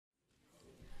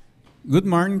Good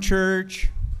morning, church.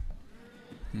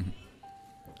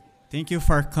 Thank you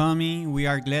for coming. We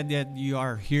are glad that you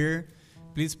are here.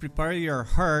 Please prepare your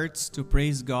hearts to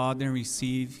praise God and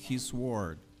receive His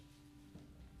word.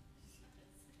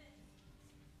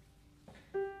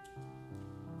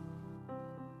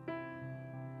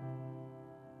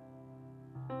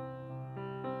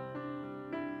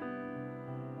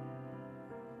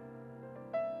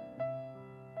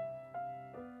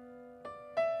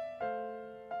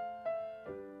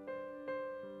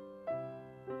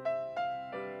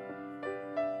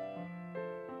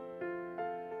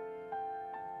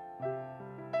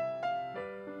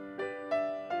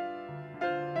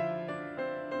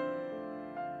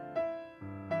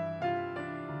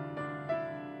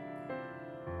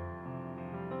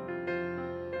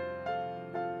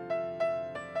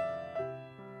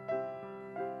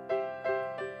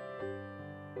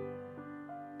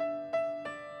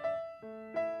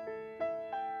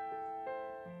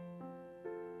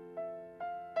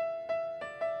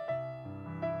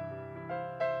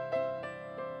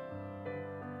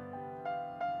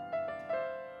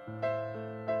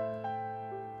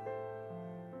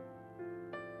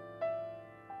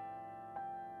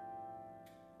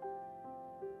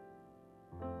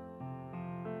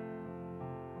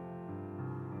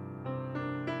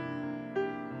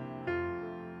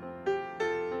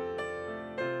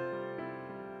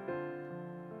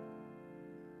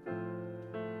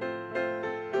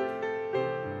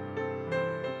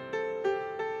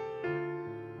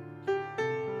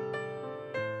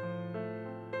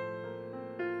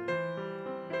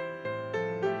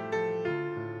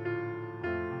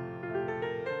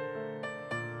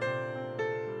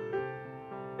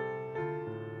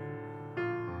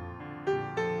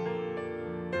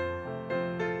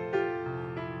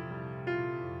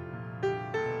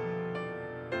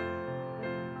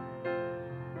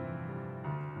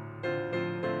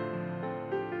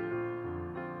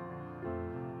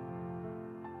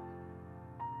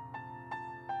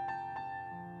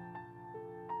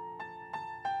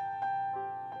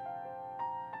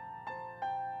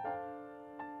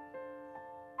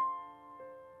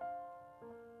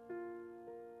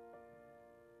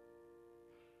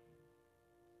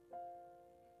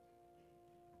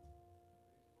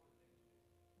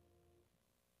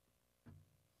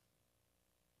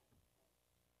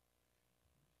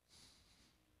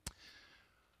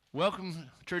 Welcome,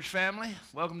 church family.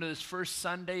 Welcome to this first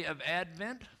Sunday of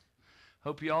Advent.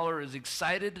 Hope you all are as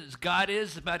excited as God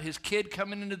is about his kid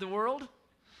coming into the world.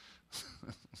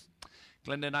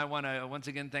 Glenda and I want to once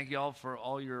again thank you all for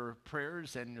all your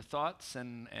prayers and your thoughts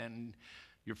and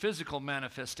your physical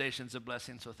manifestations of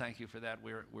blessing. So thank you for that.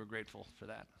 We're grateful for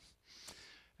that.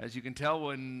 As you can tell,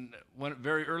 when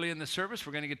very early in the service,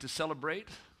 we're going to get to celebrate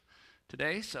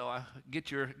today. So get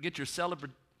your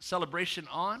celebration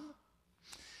on.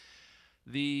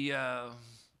 We're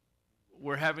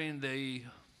having the,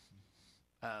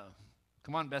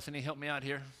 come on, Bethany, help me out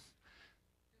here.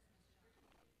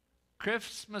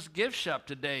 Christmas gift shop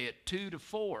today at 2 to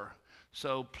 4.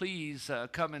 So please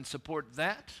come and support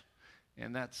that.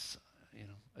 And that's,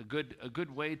 a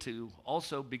good way to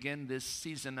also begin this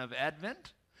season of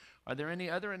Advent. Are there any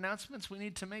other announcements we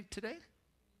need to make today?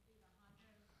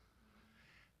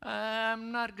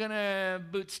 I'm not going to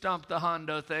boot stomp the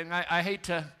Hondo thing. I hate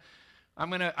to. I'm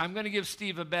gonna give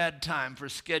Steve a bad time for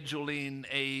scheduling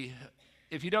a.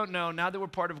 If you don't know, now that we're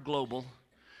part of Global,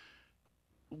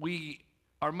 we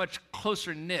are much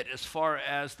closer knit as far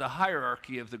as the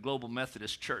hierarchy of the Global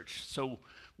Methodist Church. So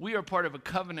we are part of a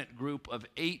covenant group of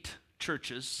 8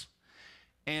 churches,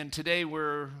 and today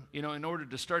we're, in order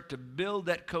to start to build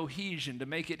that cohesion to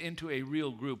make it into a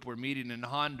real group, we're meeting in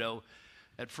Hondo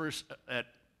at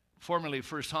formerly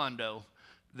First Hondo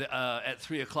at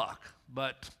 3 o'clock,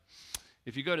 but.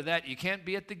 If you go to that, you can't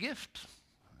be at the gift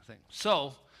thing.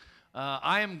 So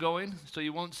I am going, so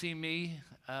you won't see me.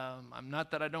 I'm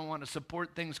not that I don't want to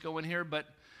support things going here, but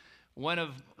one of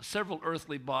several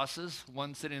earthly bosses,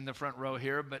 one sitting in the front row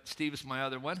here, but Steve's my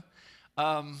other one.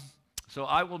 So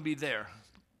I will be there.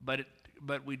 But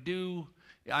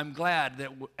I'm glad that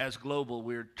as Global,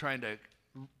 we're trying to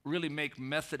really make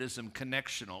Methodism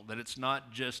connectional, that it's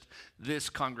not just this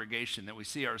congregation, that we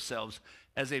see ourselves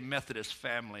as a Methodist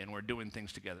family and we're doing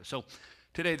things together. So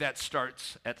today that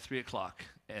starts at 3 o'clock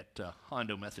at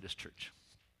Hondo Methodist Church.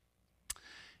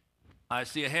 I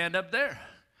see a hand up there.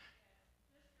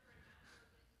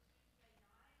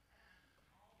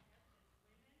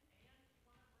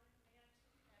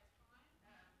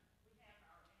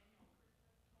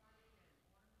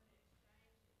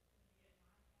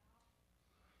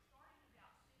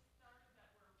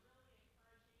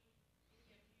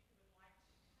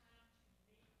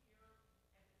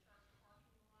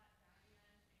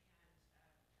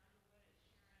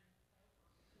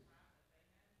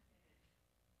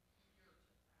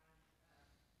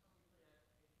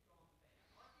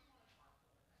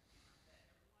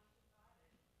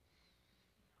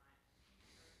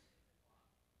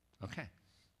 Okay.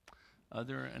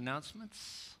 Other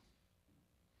announcements?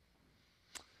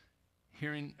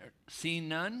 Seeing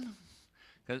none?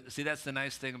 'Cause, see, that's the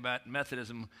nice thing about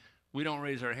Methodism. We don't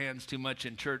raise our hands too much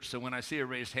in church, so when I see a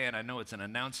raised hand, I know it's an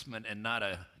announcement and not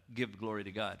a give glory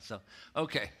to God. So,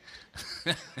 okay.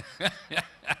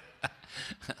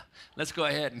 Let's go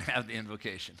ahead and have the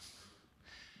invocation.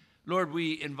 Lord,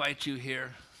 we invite you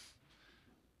here.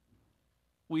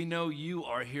 We know you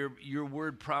are here. Your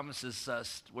word promises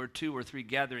us where 2 or 3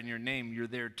 gather in your name, you're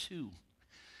there too.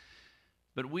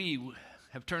 But we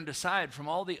have turned aside from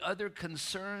all the other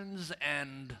concerns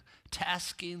and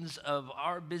taskings of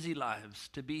our busy lives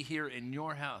to be here in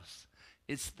your house.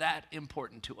 It's that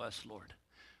important to us, Lord.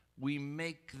 We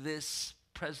make this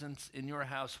presence in your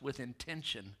house with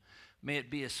intention. May it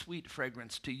be a sweet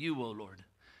fragrance to you, O Lord.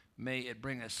 May it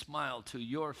bring a smile to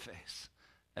your face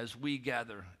as we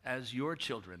gather as your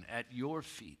children at your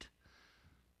feet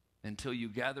until you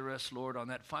gather us, Lord, on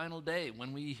that final day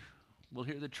when we will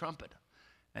hear the trumpet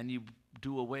and you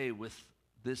do away with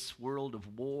this world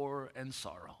of war and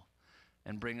sorrow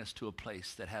and bring us to a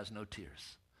place that has no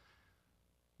tears.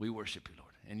 We worship you,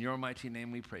 Lord. In your mighty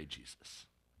name we pray, Jesus.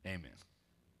 Amen.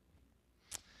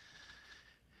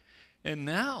 And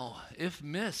now, if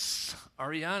Miss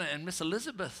Ariana and Miss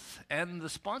Elizabeth and the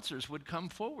sponsors would come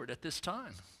forward at this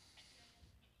time.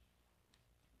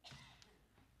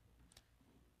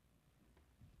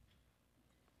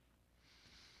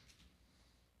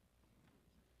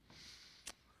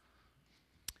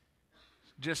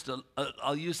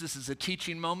 I'll use this as a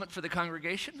teaching moment for the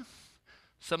congregation.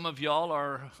 Some of y'all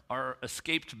are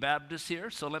escaped Baptists here,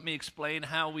 so let me explain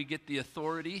how we get the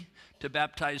authority to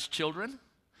baptize children.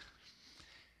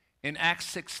 In Acts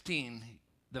 16,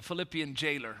 the Philippian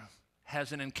jailer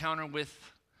has an encounter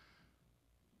with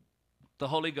the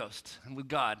Holy Ghost and with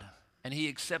God, and he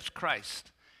accepts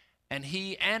Christ. And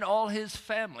he and all his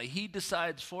family, he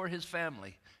decides for his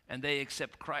family, and they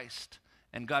accept Christ.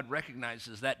 And God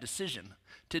recognizes that decision.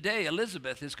 Today,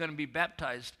 Elizabeth is going to be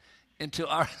baptized into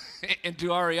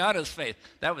Ariana's faith.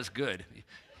 That was good.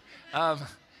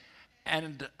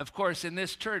 And of course, in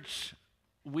this church,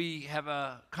 we have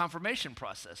a confirmation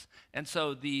process. And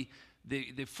so the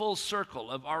full circle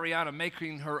of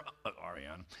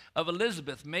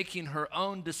Elizabeth making her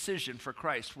own decision for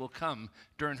Christ will come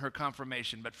during her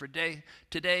confirmation. But for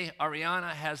today,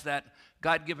 Ariana has that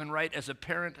God-given right as a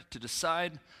parent to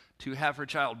decide to have her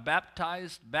child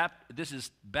baptized. This is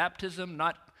baptism,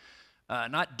 not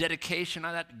dedication.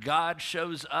 Not that God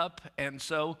shows up. And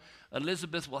so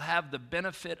Elizabeth will have the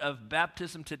benefit of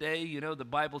baptism today. You know, the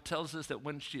Bible tells us that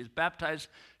when she is baptized,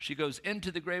 she goes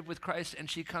into the grave with Christ and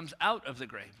she comes out of the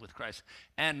grave with Christ.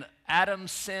 And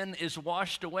Adam's sin is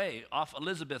washed away off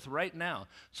Elizabeth right now.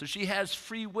 So she has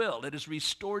free will. It is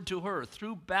restored to her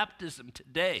through baptism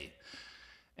today.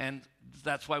 And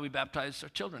that's why we baptize our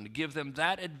children, to give them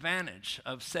that advantage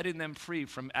of setting them free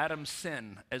from Adam's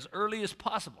sin as early as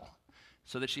possible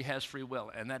so that she has free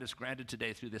will. And that is granted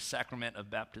today through this sacrament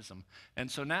of baptism. And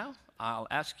so now I'll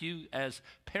ask you as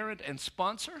parent and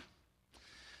sponsor,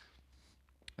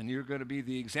 and you're going to be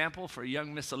the example for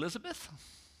young Miss Elizabeth.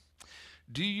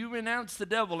 Do you renounce the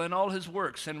devil and all his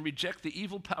works and reject the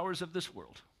evil powers of this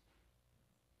world?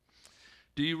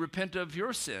 Do you repent of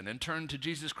your sin and turn to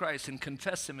Jesus Christ and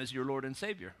confess him as your Lord and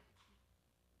Savior?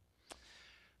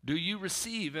 Do you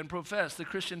receive and profess the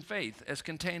Christian faith as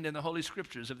contained in the Holy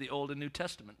Scriptures of the Old and New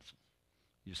Testaments?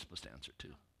 You're supposed to answer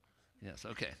too. Yes,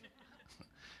 okay.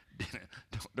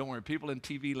 Don't worry, people in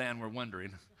TV land were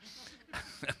wondering.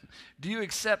 Do you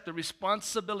accept the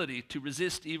responsibility to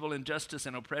resist evil, injustice,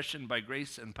 and oppression by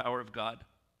grace and power of God?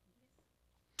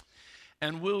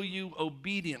 And will you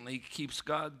obediently keep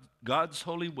God's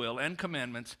holy will and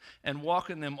commandments and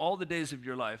walk in them all the days of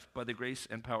your life by the grace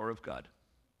and power of God?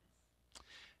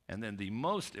 And then the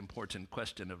most important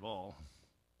question of all,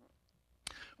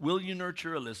 will you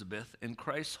nurture Elizabeth in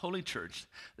Christ's holy church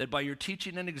that by your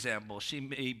teaching and example she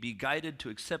may be guided to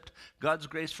accept God's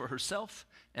grace for herself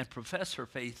and profess her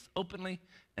faith openly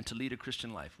and to lead a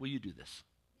Christian life? Will you do this?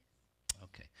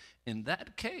 Okay. In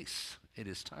that case, it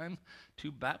is time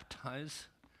to baptize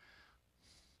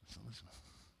Elizabeth.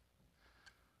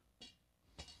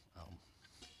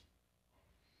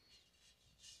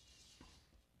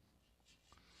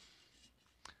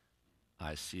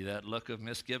 I see that look of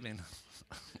misgiving.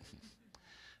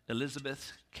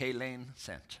 Elizabeth Kaylane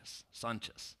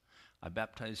Sanchez, I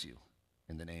baptize you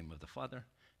in the name of the Father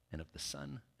and of the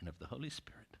Son and of the Holy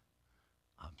Spirit.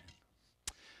 Amen.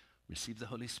 Receive the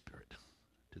Holy Spirit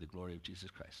to the glory of Jesus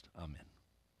Christ. Amen.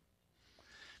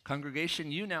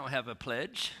 Congregation, you now have a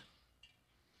pledge.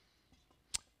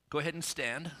 Go ahead and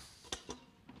stand.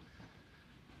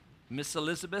 Miss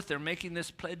Elizabeth, they're making this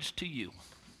pledge to you.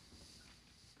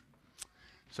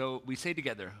 So we say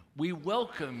together, we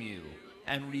welcome you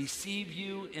and receive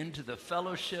you into the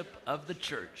fellowship of the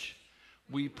church.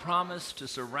 We promise to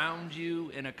surround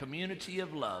you in a community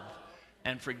of love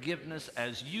and forgiveness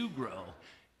as you grow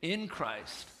in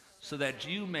Christ, so that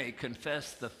you may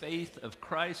confess the faith of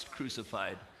Christ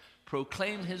crucified,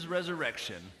 proclaim his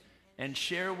resurrection, and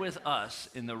share with us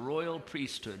in the royal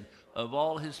priesthood of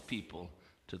all his people,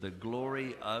 to the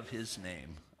glory of his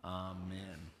name.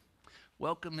 Amen.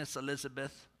 Welcome, Miss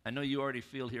Elizabeth. I know you already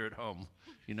feel here at home.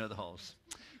 You know the halls.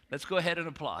 Let's go ahead and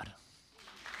applaud.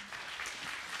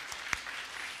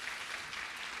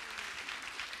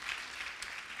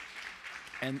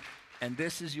 And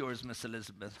this is yours, Miss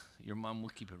Elizabeth. Your mom will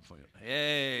keep it for you.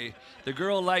 Hey, the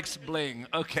girl likes bling.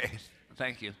 Okay,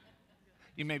 thank you.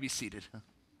 You may be seated.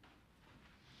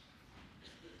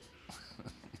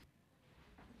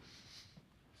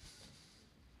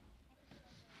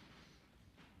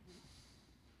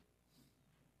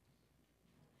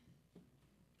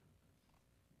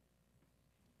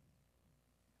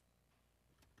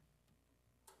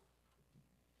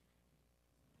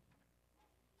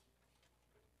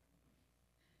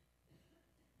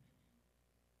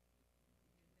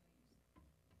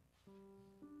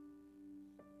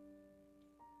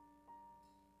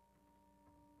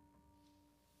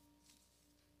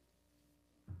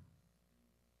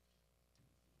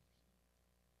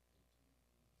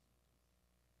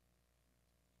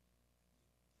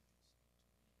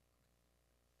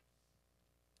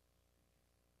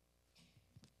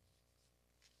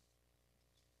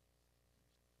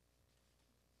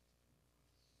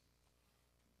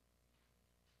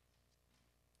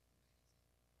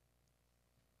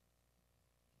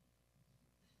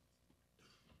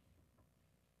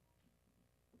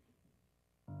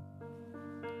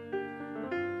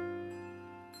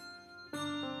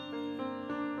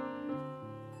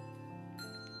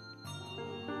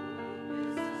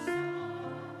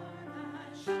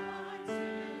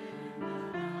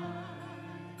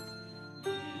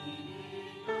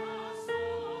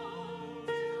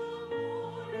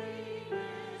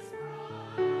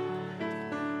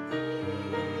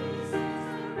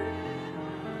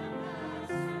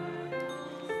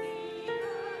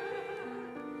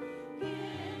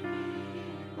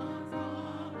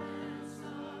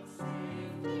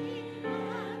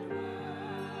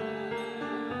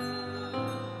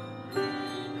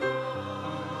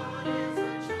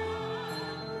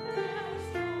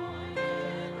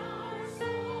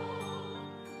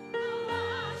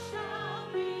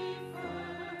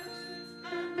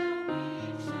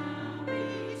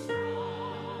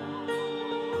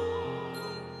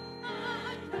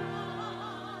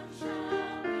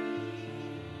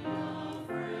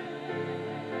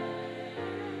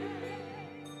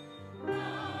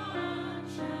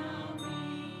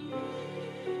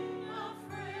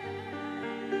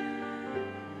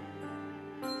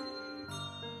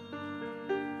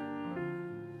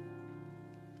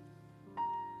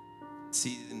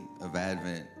 Season of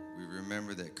Advent, we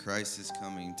remember that Christ is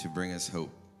coming to bring us hope.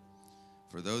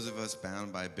 For those of us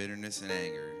bound by bitterness and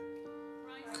anger,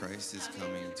 Christ is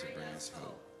coming to bring us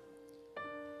hope.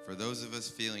 For those of us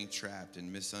feeling trapped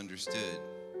and misunderstood,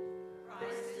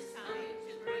 Christ is coming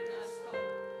to bring us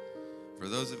hope. for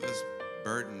those of us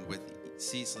burdened with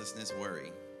ceaselessness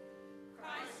worry,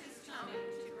 Christ is coming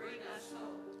to bring us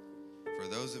hope. for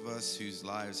those of us whose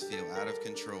lives feel out of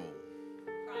control,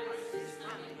 Christ is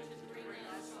coming to bring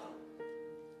us hope.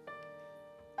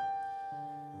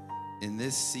 in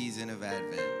this season of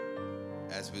Advent,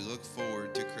 as we look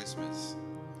forward to Christmas,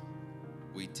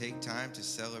 we take time to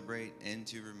celebrate and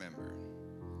to remember.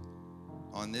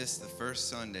 On this, the first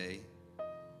Sunday,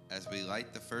 as we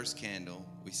light the first candle,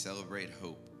 we celebrate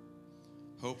hope.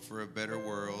 Hope for a better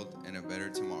world and a better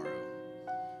tomorrow.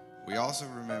 We also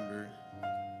remember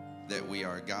that we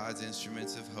are God's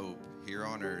instruments of hope here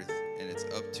on earth, and it's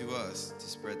up to us to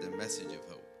spread the message of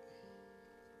hope.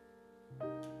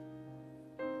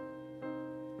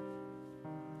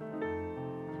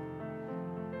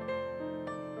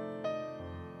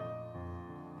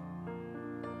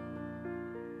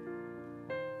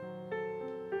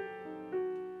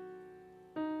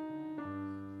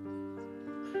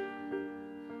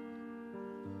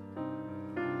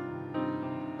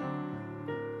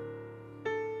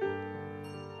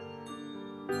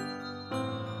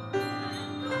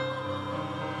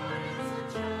 God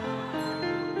is a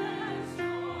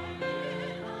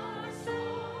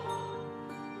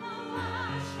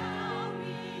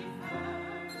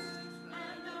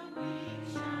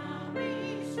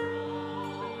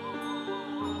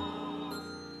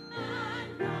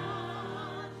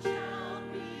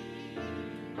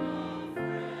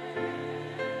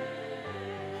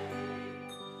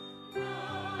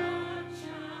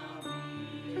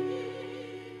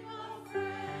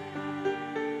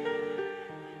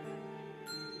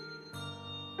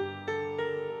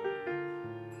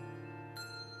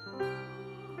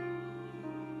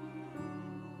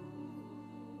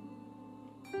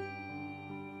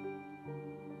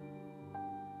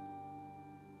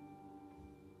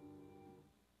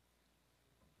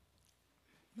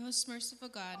Most merciful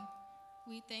God,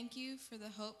 we thank you for the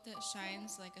hope that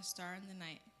shines like a star in the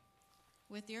night.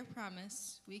 With your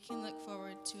promise, we can look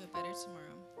forward to a better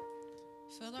tomorrow.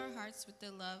 Fill our hearts with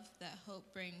the love that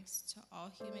hope brings to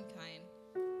all humankind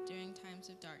during times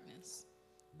of darkness.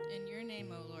 In your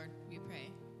name, O Lord, we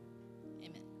pray.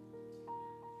 Amen.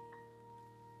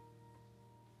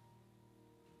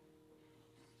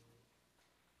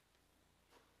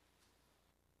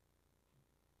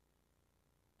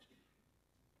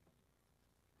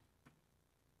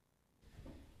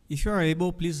 If you are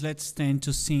able, please let's stand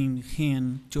to sing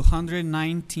hymn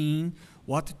 219,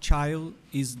 What Child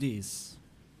Is This?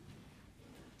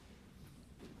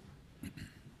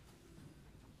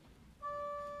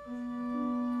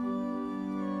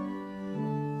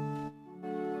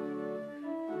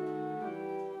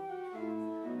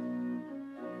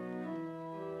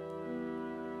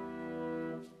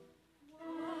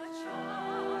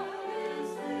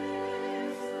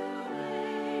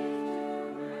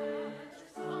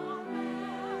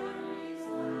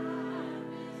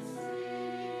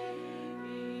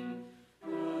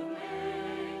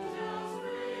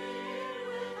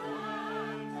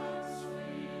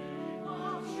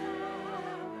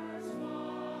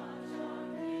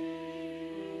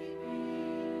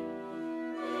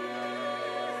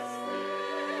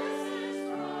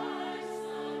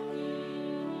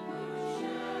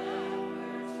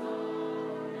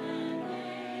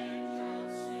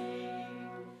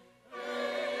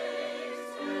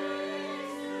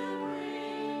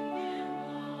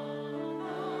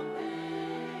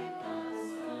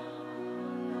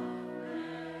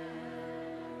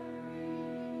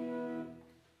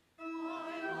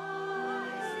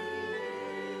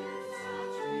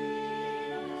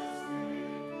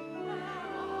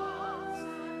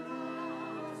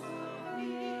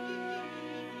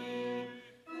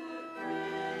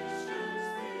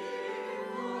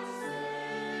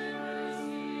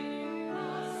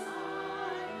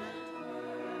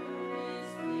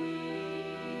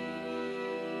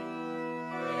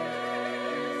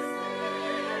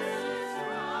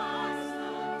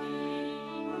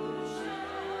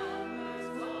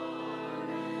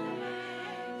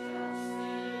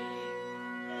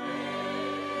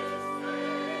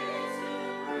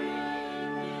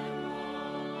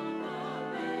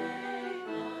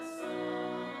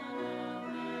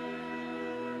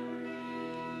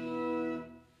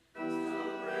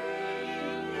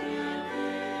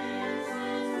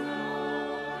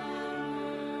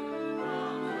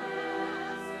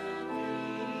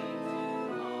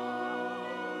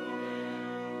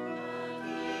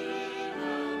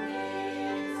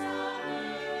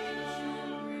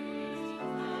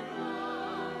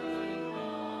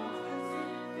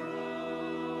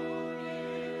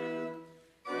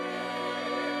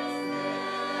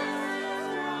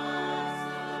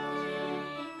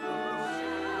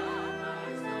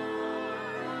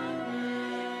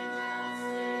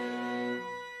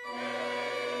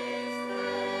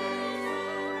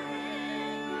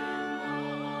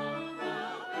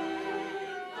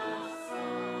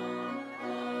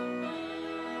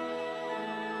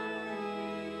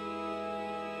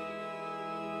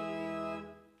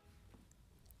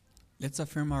 Let's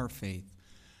affirm our faith.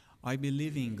 I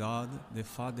believe in God, the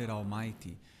Father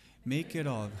Almighty, maker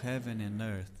of heaven and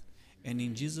earth, and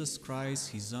in Jesus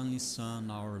Christ, his only Son,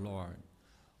 our Lord,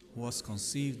 who was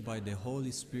conceived by the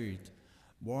Holy Spirit,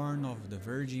 born of the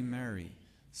Virgin Mary,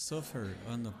 suffered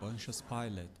under Pontius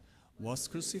Pilate, was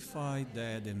crucified,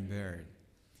 dead, and buried.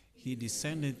 He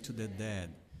descended to the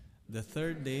dead. The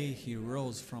third day he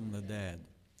rose from the dead.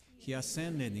 He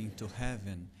ascended into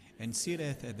heaven, and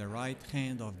sitteth at the right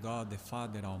hand of God the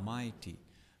Father Almighty.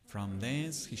 From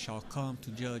thence he shall come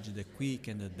to judge the quick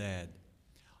and the dead.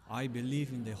 I believe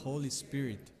in the Holy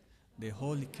Spirit, the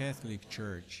Holy Catholic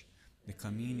Church, the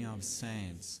communion of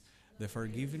saints, the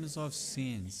forgiveness of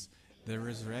sins, the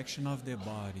resurrection of the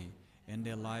body, and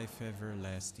the life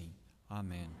everlasting.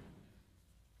 Amen.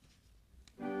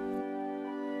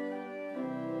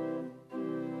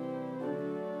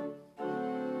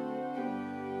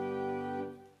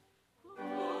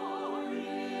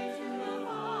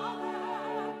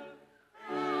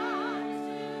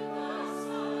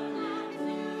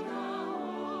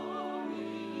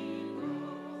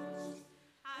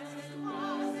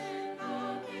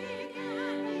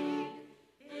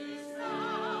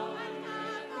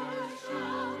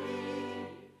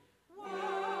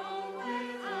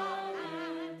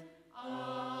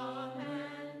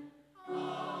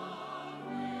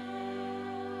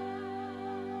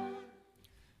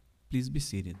 Please be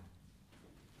seated.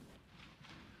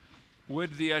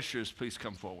 Would the ushers please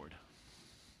come forward?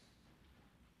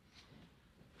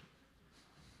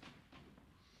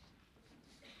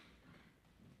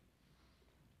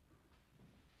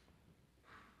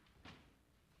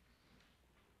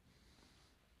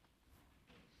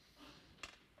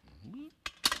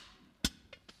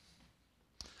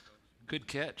 Good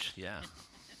catch, yeah.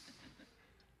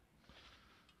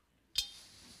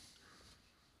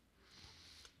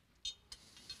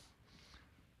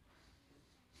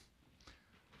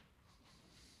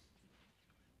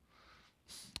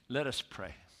 Let us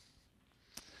pray.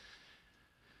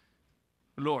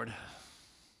 Lord,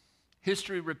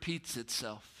 history repeats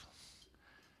itself.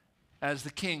 As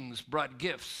the kings brought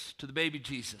gifts to the baby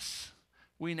Jesus,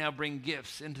 we now bring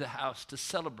gifts into the house to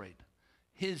celebrate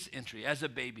his entry as a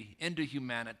baby into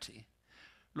humanity.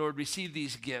 Lord, receive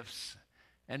these gifts,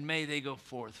 and may they go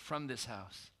forth from this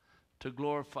house to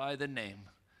glorify the name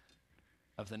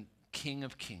of the King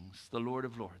of Kings, the Lord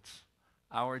of Lords,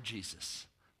 our Jesus.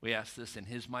 We ask this in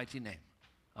his mighty name.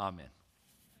 Amen.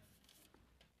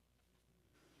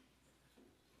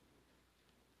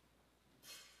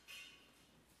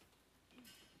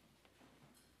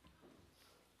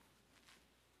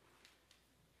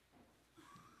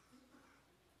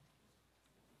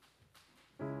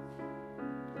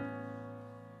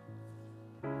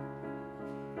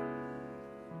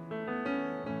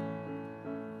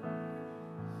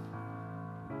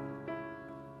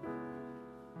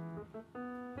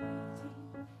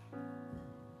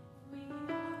 We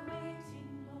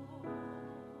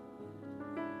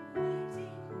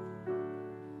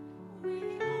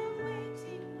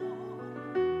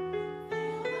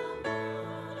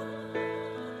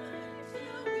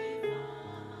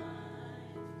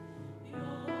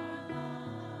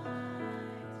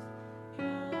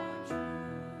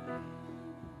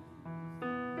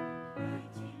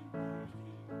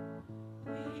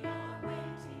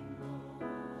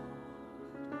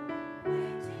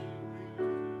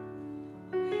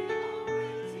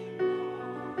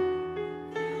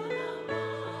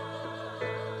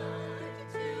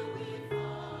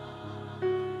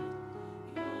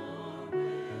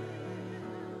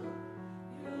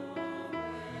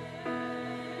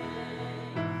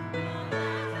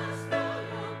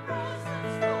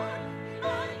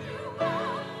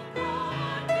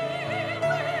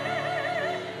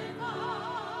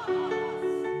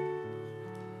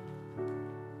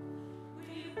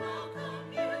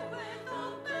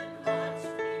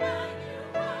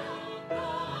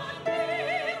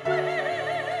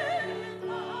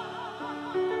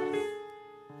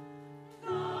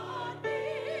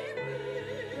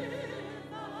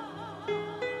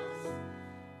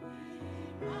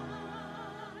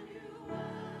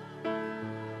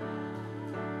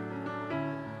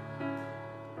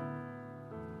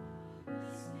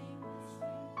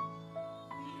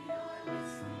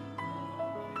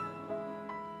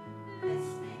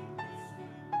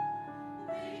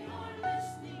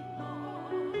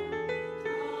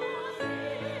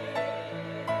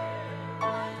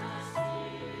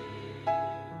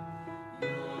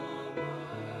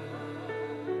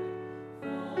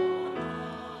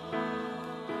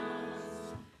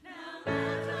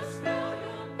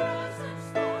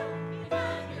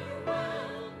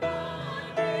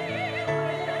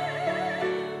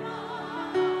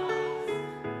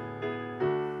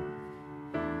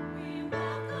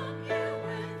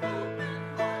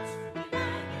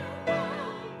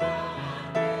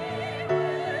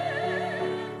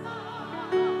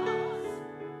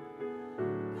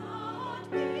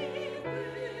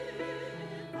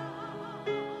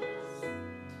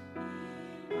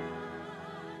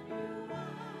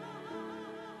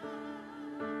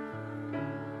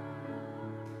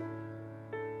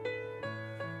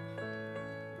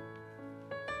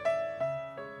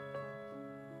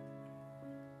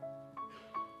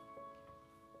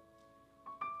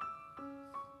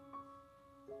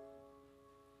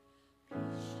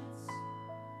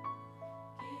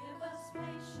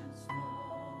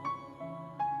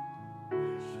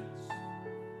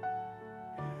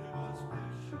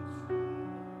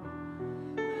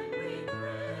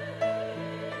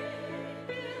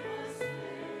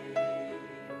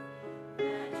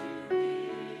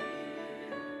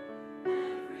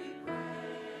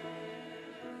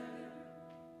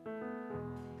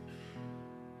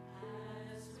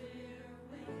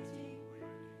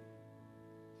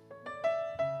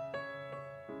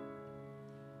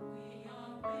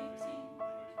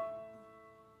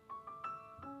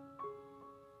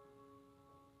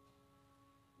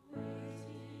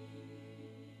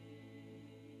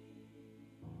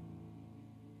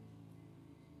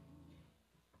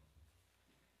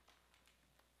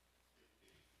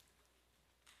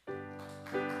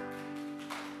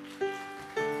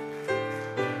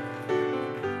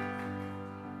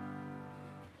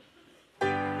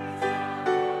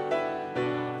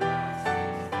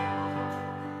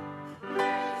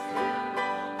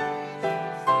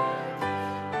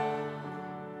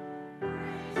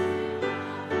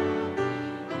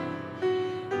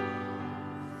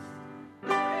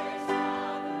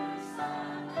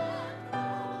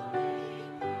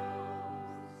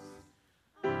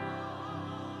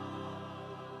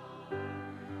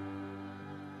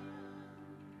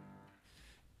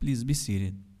Please be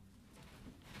seated.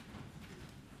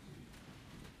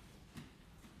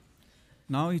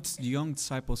 Now it's the young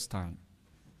disciples' time.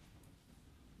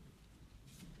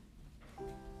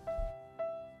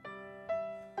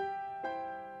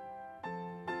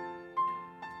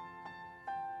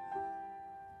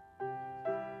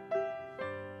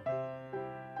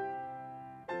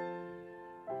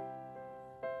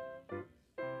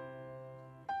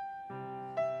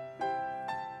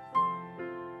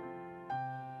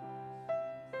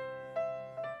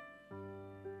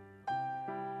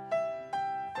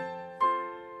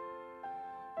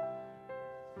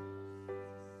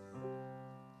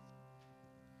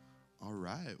 All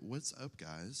right, what's up,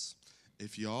 guys?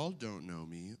 If y'all don't know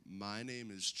me, my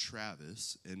name is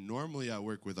Travis, and normally I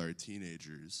work with our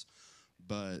teenagers,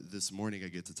 but this morning I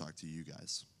get to talk to you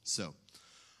guys. So,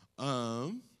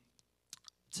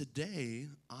 today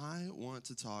I want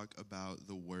to talk about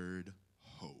the word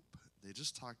hope. They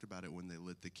just talked about it when they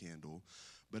lit the candle,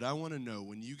 but I want to know,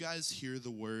 when you guys hear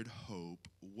the word hope,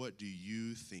 what do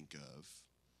you think of?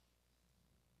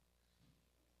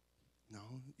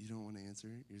 No, you don't want to answer?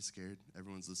 You're scared?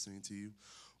 Everyone's listening to you?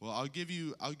 Well, I'll give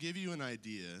you an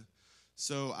idea.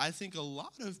 So I think a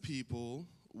lot of people,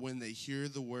 when they hear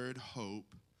the word hope,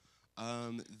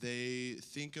 they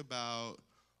think about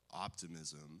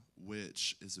optimism,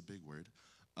 which is a big word.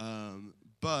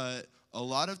 But a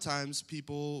lot of times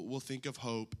people will think of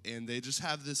hope, and they just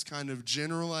have this kind of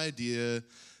general idea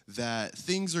that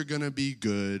things are going to be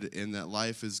good and that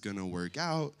life is going to work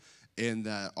out, and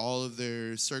that all of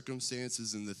their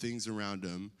circumstances and the things around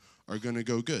them are going to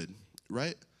go good,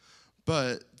 right?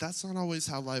 But that's not always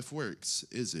how life works,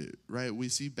 is it, right? We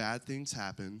see bad things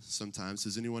happen sometimes.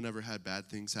 Has anyone ever had bad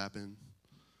things happen,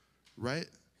 right?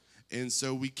 And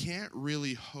so we can't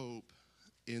really hope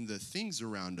in the things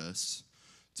around us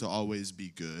to always be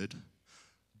good.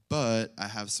 But I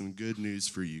have some good news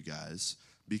for you guys,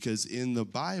 because in the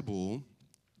Bible,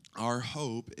 our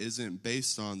hope isn't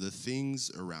based on the things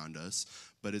around us,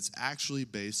 but it's actually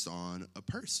based on a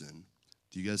person.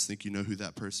 Do you guys think you know who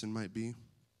that person might be?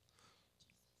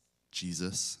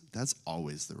 Jesus. That's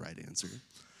always the right answer.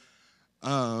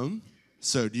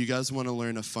 So do you guys want to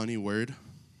learn a funny word?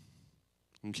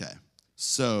 Okay.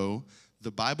 So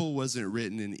the Bible wasn't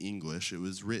written in English. It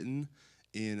was written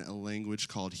in a language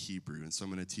called Hebrew. And so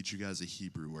I'm going to teach you guys a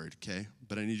Hebrew word, okay?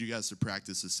 But I need you guys to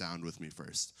practice the sound with me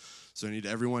first. So I need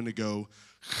everyone to go,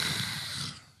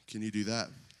 can you do that?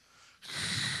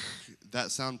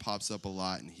 That sound pops up a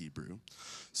lot in Hebrew.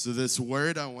 So this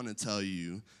word I want to tell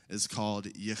you is called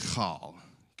yechal.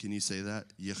 Can you say that?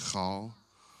 Yechal.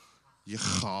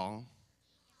 Yechal.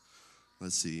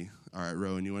 Let's see. All right,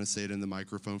 Rowan, you want to say it in the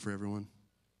microphone for everyone?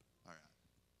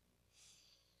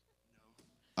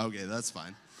 Okay, that's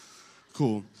fine.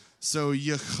 Cool. So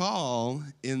yechal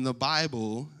in the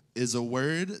Bible is a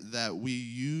word that we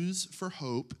use for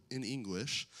hope in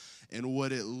English, and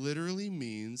what it literally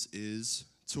means is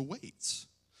to wait.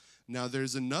 Now,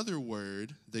 there's another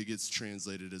word that gets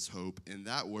translated as hope, and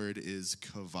that word is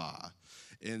kavah.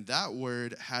 And that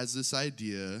word has this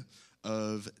idea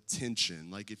of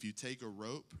tension. Like if you take a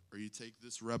rope or you take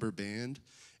this rubber band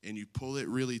and you pull it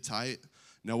really tight.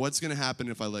 Now, what's going to happen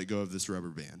if I let go of this rubber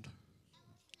band?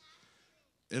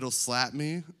 It'll slap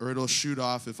me, or it'll shoot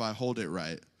off if I hold it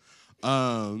right.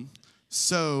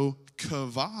 So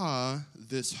kavah,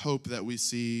 this hope that we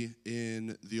see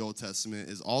in the Old Testament,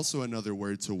 is also another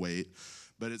word to wait,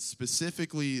 but it's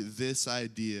specifically this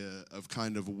idea of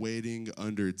kind of waiting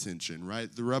under tension,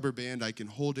 right? The rubber band, I can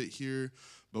hold it here,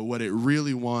 but what it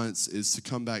really wants is to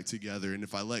come back together, and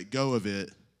if I let go of it,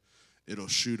 it'll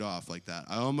shoot off like that.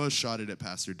 I almost shot it at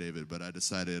Pastor David, but I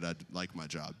decided I'd like my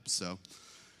job. So,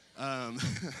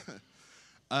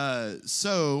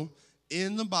 so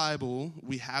in the Bible,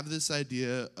 we have this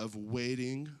idea of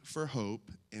waiting for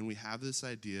hope, and we have this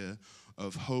idea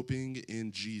of hoping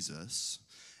in Jesus.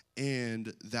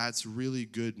 And that's really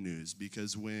good news,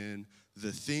 because when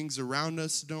the things around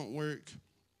us don't work,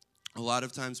 a lot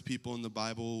of times people in the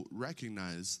Bible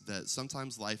recognize that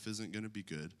sometimes life isn't going to be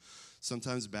good.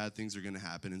 Sometimes bad things are going to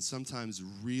happen, and sometimes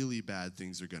really bad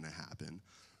things are going to happen.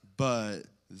 But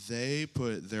they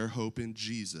put their hope in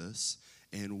Jesus,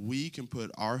 and we can put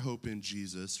our hope in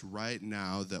Jesus right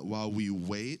now, that while we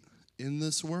wait in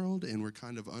this world and we're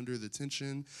kind of under the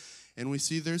tension and we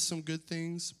see there's some good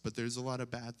things, but there's a lot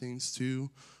of bad things too,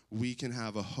 we can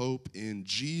have a hope in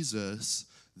Jesus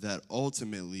that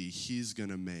ultimately he's going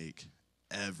to make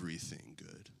everything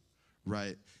good,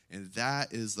 right? And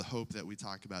that is the hope that we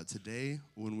talk about today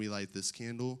when we light this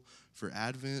candle for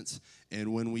Advent.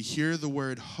 And when we hear the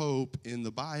word hope in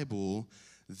the Bible,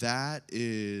 That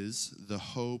is the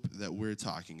hope that we're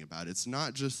talking about. It's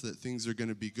not just that things are going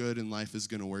to be good and life is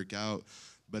going to work out,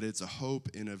 but it's a hope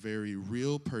in a very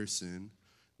real person,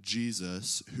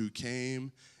 Jesus, who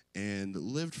came and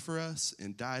lived for us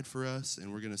and died for us,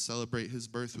 and we're going to celebrate his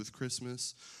birth with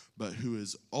Christmas, but who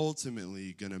is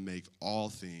ultimately going to make all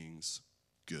things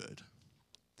good.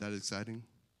 That exciting?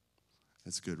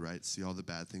 That's good, right? See all the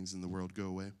bad things in the world go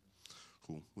away?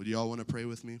 Cool. Would you all want to pray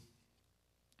with me?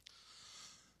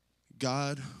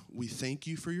 God, we thank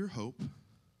you for your hope.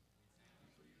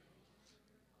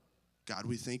 God,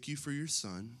 we thank you for your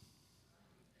Son.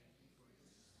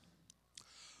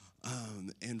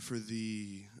 And for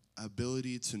the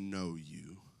ability to know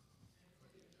you.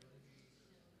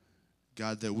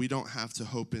 God, that we don't have to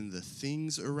hope in the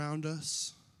things around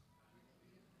us,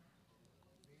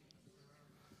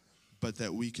 but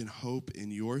that we can hope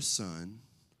in your Son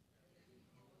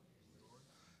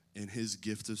and his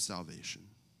gift of salvation.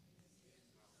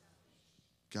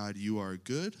 God, you are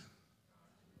good,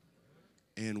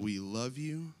 and we love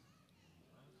you.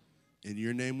 In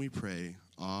your name we pray,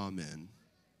 amen.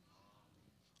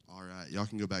 All right, y'all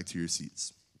can go back to your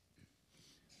seats.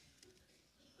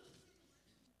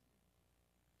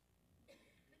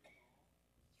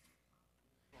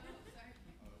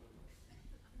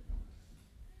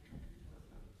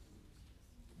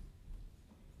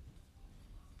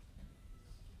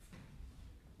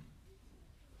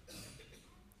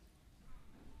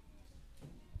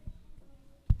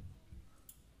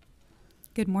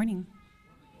 Good morning.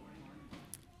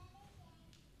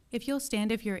 If you'll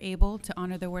stand if you're able to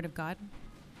honor the word of God.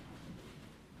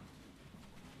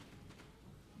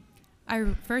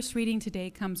 Our first reading today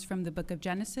comes from the book of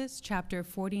Genesis, chapter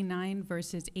 49,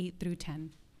 verses 8 through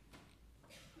 10.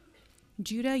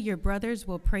 Judah, your brothers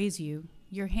will praise you.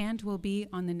 Your hand will be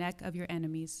on the neck of your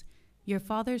enemies. Your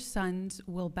father's sons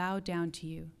will bow down to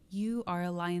you. You are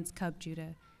a lion's cub,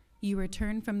 Judah. You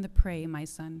return from the prey, my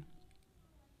son.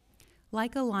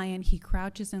 Like a lion, he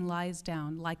crouches and lies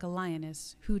down, like a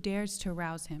lioness, who dares to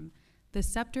rouse him. The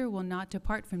scepter will not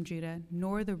depart from Judah,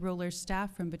 nor the ruler's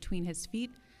staff from between his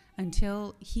feet,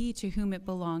 until he to whom it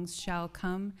belongs shall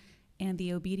come, and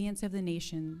the obedience of the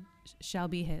nation shall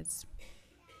be his.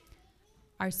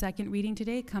 Our second reading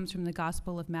today comes from the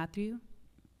Gospel of Matthew,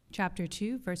 chapter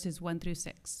 2, verses 1 through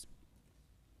 6.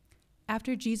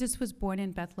 After Jesus was born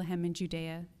in Bethlehem in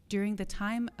Judea, during the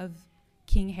time of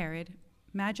King Herod,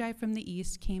 Magi from the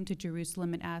east came to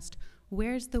Jerusalem and asked,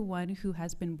 "Where's the one who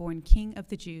has been born King of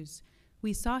the Jews?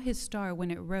 We saw his star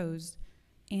when it rose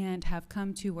and have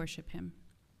come to worship him."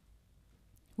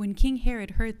 When King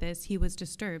Herod heard this, he was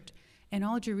disturbed, and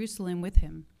all Jerusalem with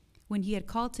him. When he had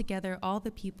called together all the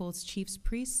people's chief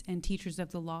priests and teachers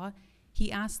of the law,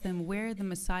 he asked them where the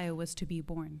Messiah was to be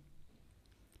born.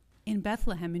 "In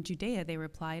Bethlehem in Judea," they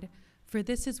replied, "for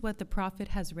this is what the prophet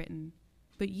has written.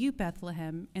 But you,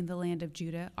 Bethlehem, in the land of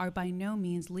Judah, are by no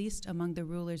means least among the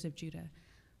rulers of Judah.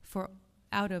 For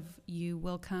out of you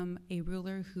will come a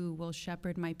ruler who will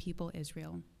shepherd my people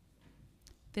Israel."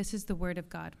 This is the word of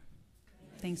God.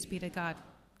 Thanks be to God.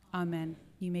 Amen.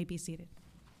 You may be seated.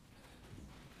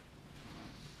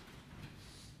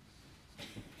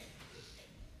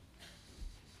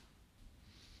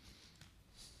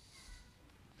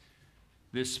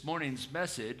 This morning's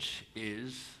message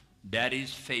is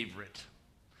Daddy's favorite.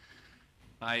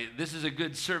 This is a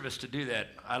good service to do that.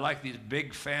 I like these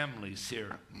big families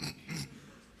here.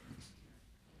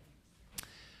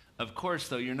 Of course,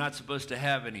 though, you're not supposed to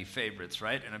have any favorites,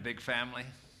 right, in a big family?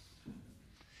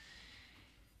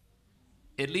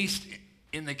 At least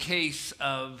in the case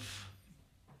of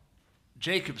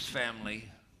Jacob's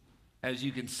family, as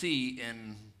you can see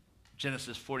in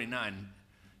Genesis 49,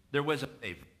 there was a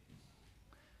favorite.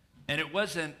 And it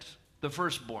wasn't the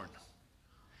firstborn.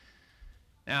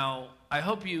 Now, I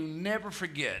hope you never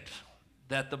forget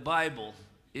that the Bible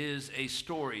is a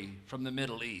story from the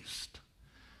Middle East.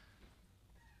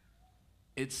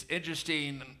 It's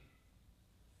interesting,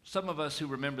 some of us who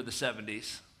remember the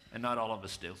 70s, and not all of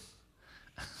us do,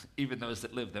 even those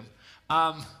that lived them.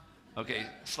 Okay,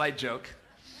 slight joke.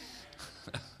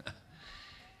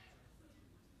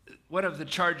 One of the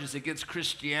charges against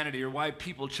Christianity, or why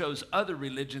people chose other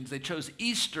religions, they chose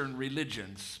Eastern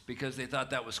religions because they thought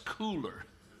that was cooler.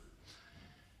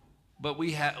 But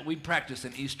we practice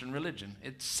an Eastern religion.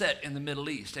 It's set in the Middle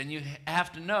East. And you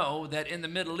have to know that in the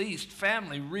Middle East,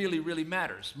 family really, really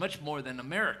matters, much more than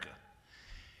America.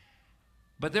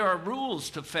 But there are rules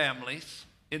to families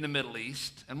in the Middle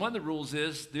East. And one of the rules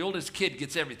is the oldest kid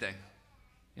gets everything.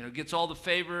 You know, gets all the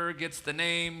favor, gets the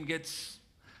name,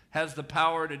 has the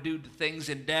power to do things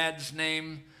in dad's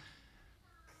name.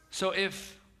 So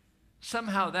if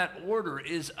somehow that order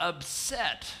is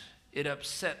upset. It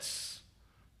upsets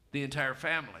the entire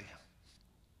family.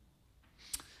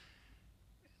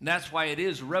 And that's why it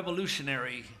is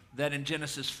revolutionary that in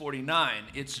Genesis 49,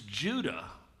 it's Judah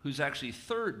who's actually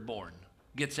third born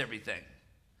gets everything.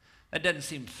 That doesn't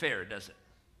seem fair, does it?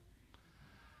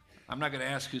 I'm not going to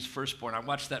ask who's firstborn. I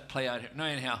watched that play out here. No,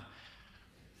 anyhow,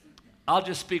 I'll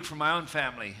just speak for my own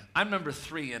family. I'm number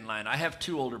 3 in line. I have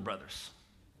 2 older brothers.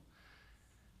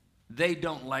 They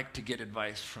don't like to get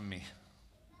advice from me.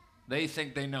 They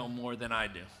think they know more than I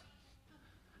do.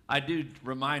 I do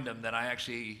remind them that I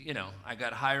actually, I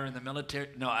got higher in the military.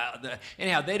 No,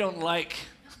 anyhow, they don't like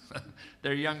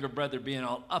their younger brother being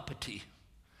all uppity.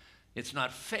 It's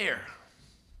not fair.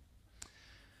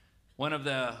 One of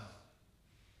the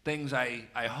things I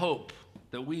hope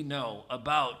that we know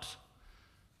about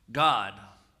God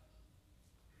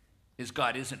is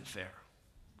God isn't fair.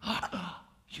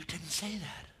 You didn't say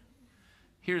that.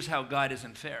 Here's how God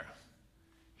isn't fair.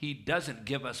 He doesn't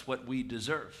give us what we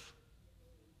deserve.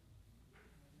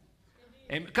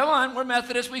 Amen. Come on, we're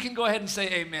Methodists. We can go ahead and say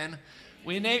amen.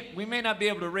 We may not be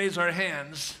able to raise our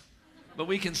hands, but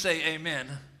we can say amen.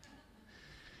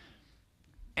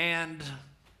 And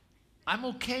I'm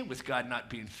okay with God not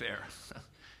being fair.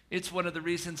 It's one of the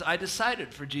reasons I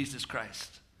decided for Jesus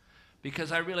Christ,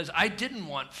 because I realized I didn't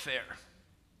want fair.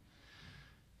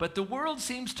 But the world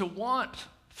seems to want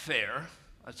fair,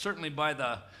 certainly by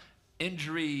the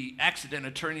injury accident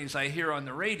attorneys I hear on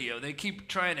the radio. They keep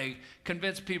trying to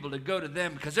convince people to go to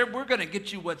them because we're going to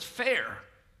get you what's fair.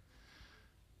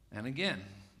 And again,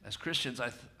 as Christians,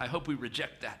 I hope we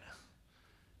reject that.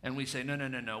 And we say,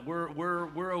 no.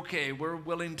 We're okay. We're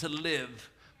willing to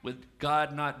live with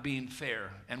God not being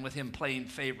fair and with him playing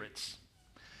favorites.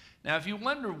 Now, if you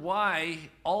wonder why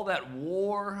all that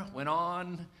war went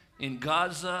on in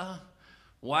Gaza,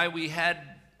 why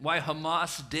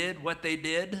Hamas did what they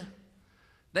did,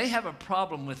 they have a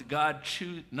problem with God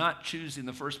not choosing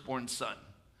the firstborn son.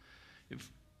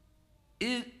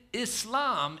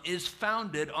 Islam is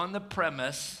founded on the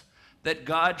premise that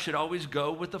God should always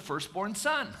go with the firstborn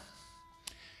son.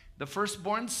 The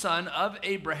firstborn son of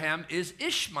Abraham is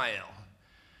Ishmael.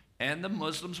 And the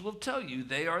Muslims will tell you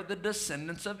they are the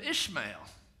descendants of Ishmael.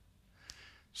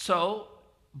 So,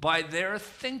 by their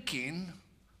thinking,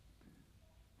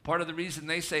 part of the reason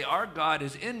they say our God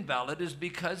is invalid is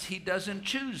because he doesn't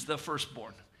choose the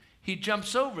firstborn. He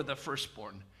jumps over the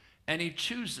firstborn and he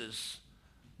chooses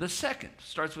the second.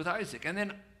 Starts with Isaac. And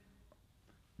then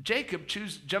Jacob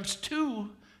jumps 2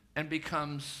 and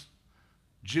becomes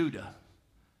Judah.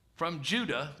 From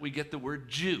Judah, we get the word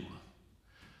Jew.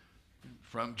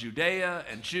 From Judea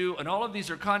and Jew, and all of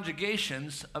these are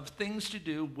conjugations of things to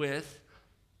do with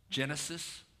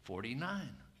Genesis 49.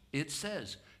 It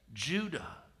says,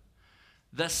 Judah,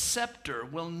 the scepter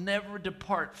will never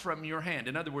depart from your hand.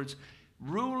 In other words,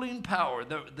 ruling power,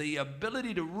 the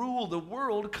ability to rule the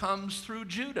world comes through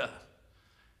Judah.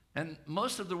 And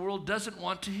most of the world doesn't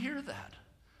want to hear that.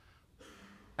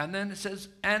 And then it says,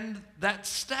 and that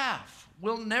staff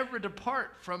will never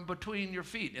depart from between your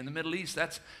feet. In the Middle East,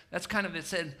 that's kind of, it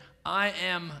said, I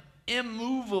am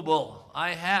immovable.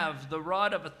 I have the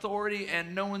rod of authority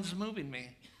and no one's moving me.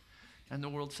 And the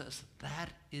world says, that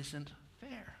isn't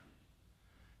fair.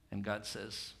 And God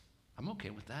says, I'm okay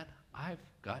with that. I've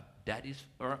got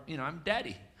I'm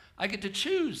daddy. I get to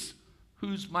choose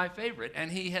who's my favorite,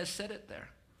 and he has said it there.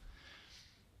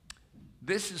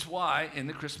 This is why in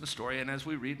the Christmas story, and as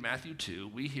we read Matthew 2,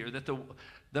 we hear that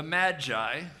the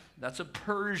Magi, that's a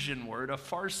Persian word, a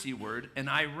Farsi word, an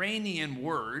Iranian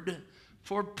word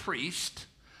for priest.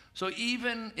 So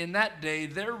even in that day,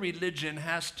 their religion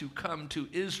has to come to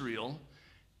Israel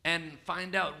and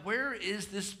find out, where is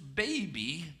this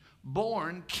baby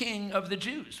born king of the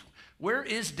Jews? Where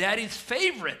is daddy's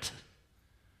favorite?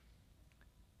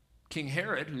 King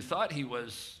Herod, who thought he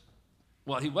was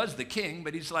the king,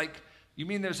 but he's like, you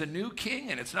mean there's a new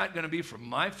king and it's not going to be from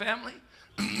my family?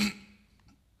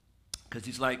 Because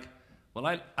he's like, well,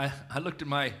 I looked at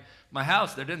my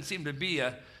house. There didn't seem to be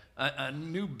a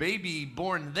new baby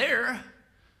born there.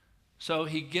 So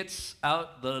he gets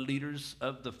out the leaders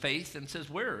of the faith and says,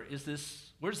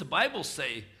 where's the Bible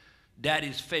say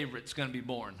daddy's favorite's going to be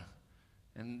born?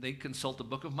 And they consult the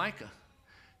book of Micah.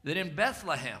 That in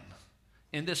Bethlehem,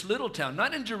 in this little town,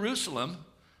 not in Jerusalem,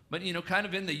 but kind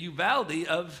of in the Uvalde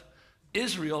of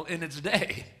Israel in its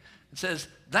day, it says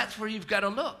that's where you've got to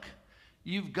look.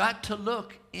 You've got to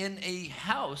look in a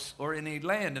house or in a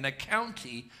land, in a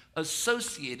county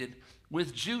associated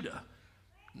with Judah.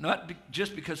 Not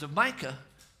just because of Micah,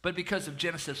 but because of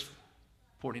Genesis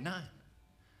 49.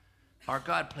 Our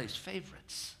God plays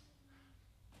favorites.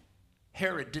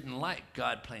 Herod didn't like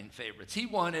God playing favorites. He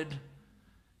wanted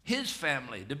his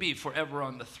family to be forever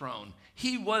on the throne.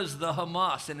 He was the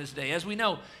Hamas in his day. As we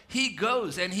know, he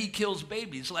goes and he kills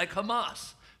babies like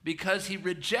Hamas because he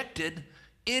rejected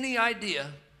any idea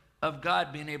of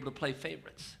God being able to play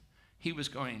favorites. He was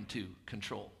going to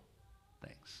control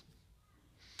things.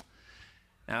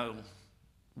 Now,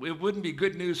 it wouldn't be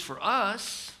good news for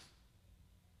us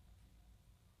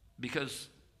because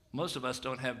most of us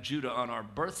don't have Judah on our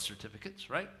birth certificates,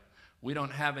 right? We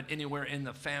don't have it anywhere in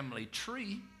the family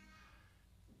tree.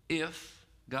 If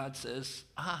God says,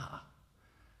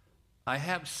 I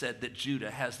have said that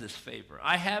Judah has this favor.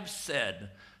 I have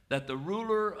said that the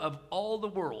ruler of all the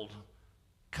world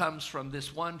comes from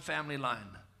this one family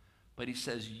line. But he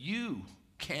says, you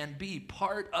can be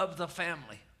part of the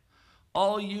family.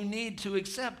 All you need to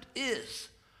accept is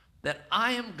that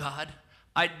I am God.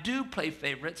 I do play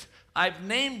favorites. I've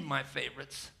named my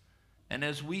favorites. And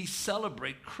as we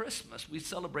celebrate Christmas, we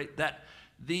celebrate that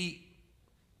the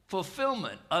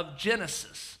fulfillment of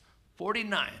Genesis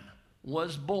 49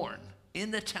 was born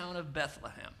in the town of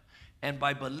Bethlehem. And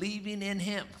by believing in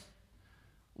him,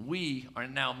 we are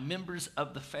now members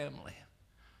of the family.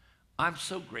 I'm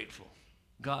so grateful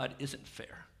God isn't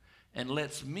fair and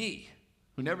lets me,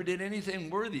 who never did anything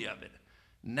worthy of it,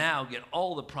 now get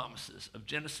all the promises of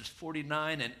Genesis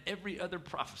 49 and every other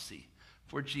prophecy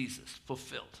for Jesus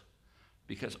fulfilled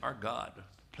because our God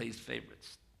plays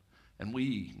favorites. And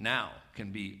we now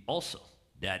can be also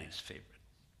Daddy's favorite.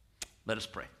 Let us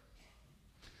pray.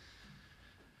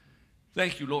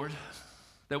 Thank you, Lord,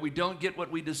 that we don't get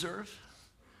what we deserve,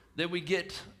 that we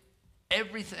get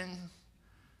everything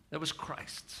that was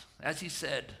Christ's. As he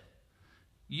said,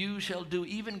 you shall do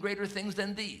even greater things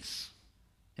than these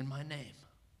in my name.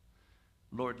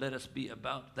 Lord, let us be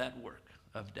about that work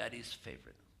of Daddy's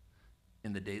favorite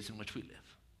in the days in which we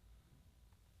live.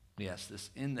 We ask this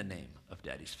in the name of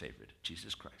Daddy's favorite,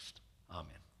 Jesus Christ. Amen.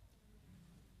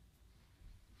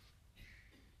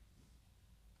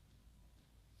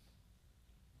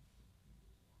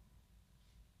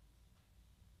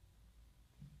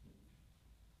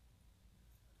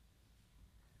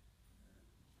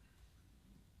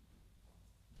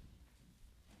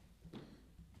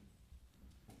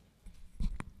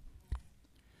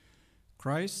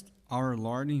 Christ, our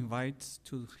Lord, invites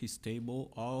to his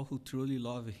table all who truly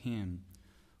love him,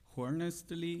 who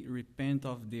earnestly repent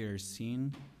of their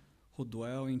sin, who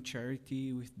dwell in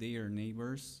charity with their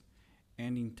neighbors,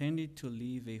 and intended to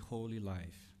live a holy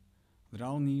life.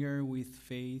 Draw near with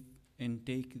faith and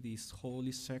take this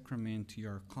holy sacrament to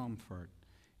your comfort,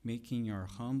 making your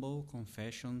humble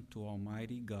confession to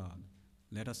Almighty God.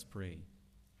 Let us pray.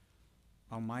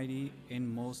 Almighty and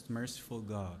most merciful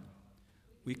God,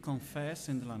 we confess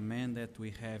and lament that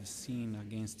we have sinned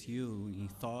against you in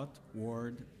thought,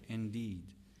 word, and deed.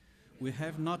 We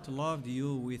have not loved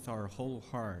you with our whole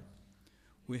heart.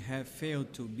 We have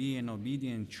failed to be an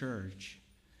obedient church.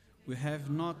 We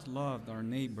have not loved our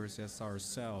neighbors as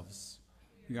ourselves.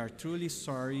 We are truly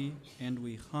sorry and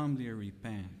we humbly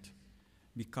repent.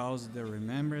 Because the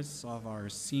remembrance of our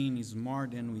sin is more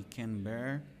than we can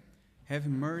bear, have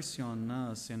mercy on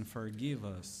us and forgive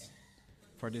us.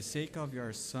 For the sake of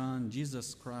your Son,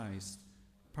 Jesus Christ,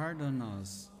 pardon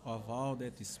us of all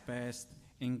that is past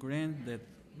and grant that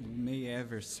we may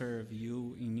ever serve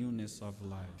you in newness of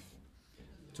life.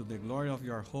 To the glory of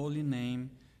your holy name,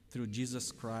 through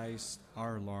Jesus Christ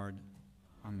our Lord.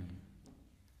 Amen.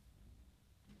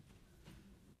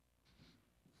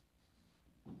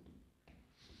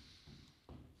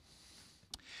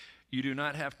 You do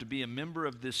not have to be a member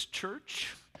of this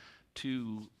church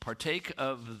to partake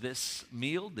of this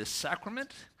meal, this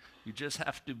sacrament. You just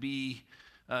have to be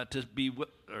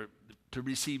to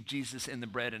receive Jesus in the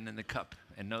bread and in the cup,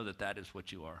 and know that that is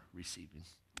what you are receiving,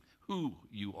 who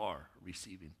you are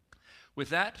receiving. With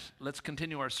that, let's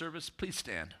continue our service. Please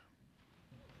stand.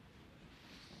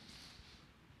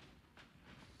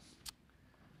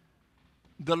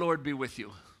 The Lord be with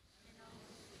you.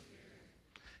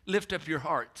 Lift up your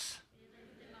hearts.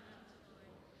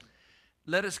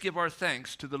 Let us give our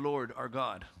thanks to the Lord our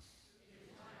God.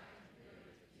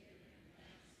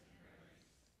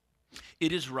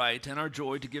 It is right and our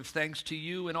joy to give thanks to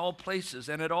you in all places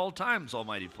and at all times,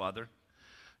 Almighty Father.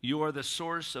 You are the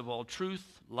source of all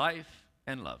truth, life,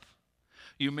 and love.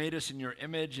 You made us in your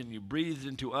image and you breathed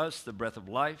into us the breath of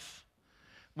life.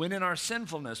 When in our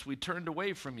sinfulness we turned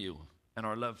away from you and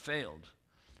our love failed,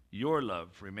 your love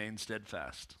remained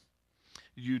steadfast.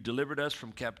 You delivered us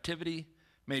from captivity,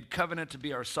 made covenant to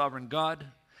be our sovereign God,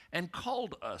 and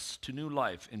called us to new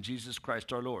life in Jesus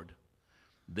Christ our Lord.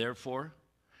 Therefore,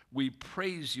 we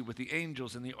praise you with the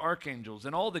angels and the archangels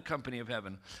and all the company of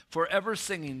heaven, forever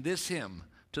singing this hymn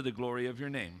to the glory of your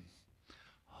name.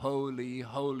 Holy,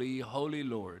 holy, holy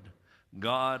Lord,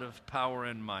 God of power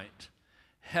and might,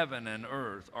 heaven and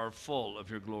earth are full of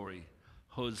your glory.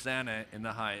 Hosanna in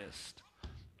the highest.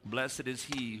 Blessed is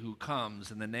he who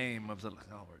comes in the name of the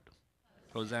Lord.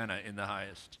 Hosanna in the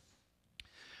highest.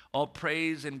 All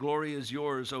praise and glory is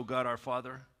yours, O God our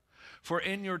Father. For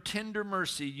in your tender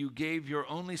mercy you gave your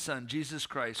only Son, Jesus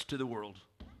Christ, to the world.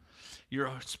 Your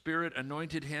Spirit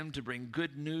anointed him to bring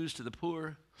good news to the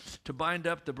poor, to bind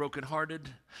up the brokenhearted,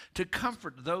 to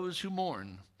comfort those who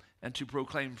mourn, and to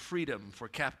proclaim freedom for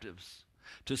captives,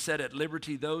 to set at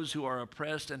liberty those who are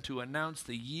oppressed, and to announce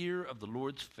the year of the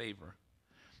Lord's favor.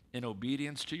 In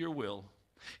obedience to your will,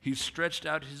 he stretched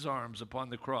out his arms upon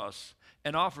the cross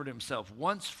and offered himself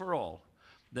once for all,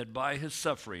 that by his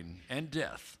suffering and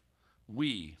death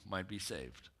we might be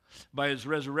saved. By his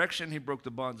resurrection, he broke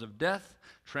the bonds of death,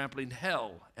 trampling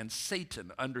hell and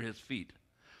Satan under his feet.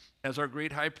 As our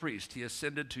great high priest, he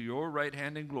ascended to your right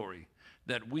hand in glory,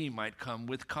 that we might come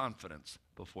with confidence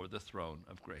before the throne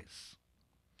of grace.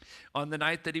 On the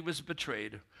night that he was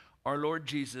betrayed, our Lord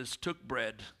Jesus took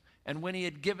bread, and when he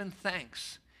had given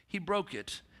thanks, he broke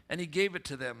it, and he gave it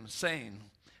to them, saying,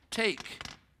 "Take,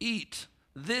 eat.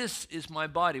 This is my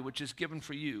body, which is given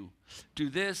for you. Do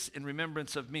this in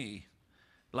remembrance of me."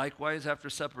 Likewise, after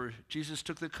supper, Jesus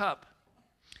took the cup,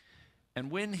 and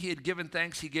when he had given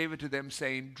thanks, he gave it to them,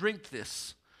 saying, "Drink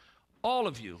this, all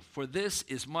of you, for this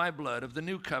is my blood of the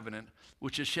new covenant,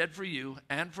 which is shed for you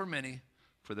and for many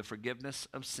for the forgiveness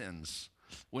of sins.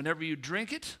 Whenever you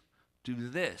drink it, do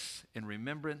this in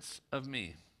remembrance of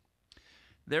me."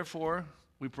 Therefore,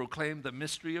 we proclaim the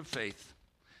mystery of faith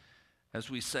as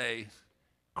we say,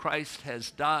 Christ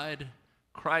has died,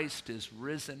 Christ is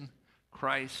risen,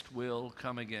 Christ will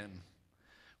come again.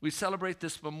 We celebrate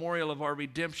this memorial of our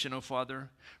redemption, O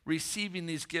Father, receiving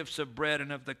these gifts of bread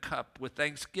and of the cup with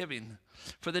thanksgiving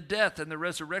for the death and the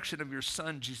resurrection of your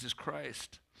Son, Jesus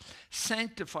Christ.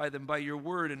 Sanctify them by your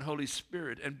word and Holy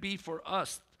Spirit, and be for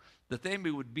us, that they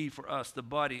would be for us the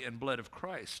body and blood of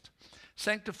Christ.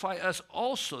 Sanctify us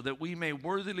also, that we may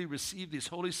worthily receive these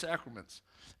holy sacraments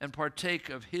and partake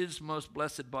of his most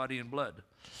blessed body and blood.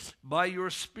 By your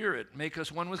Spirit, make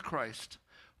us one with Christ,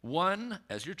 one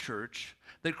as your church,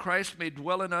 that Christ may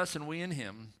dwell in us and we in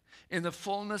him. In the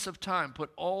fullness of time,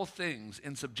 put all things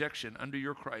in subjection under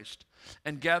your Christ,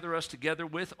 and gather us together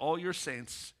with all your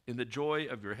saints in the joy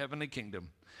of your heavenly kingdom,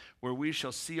 where we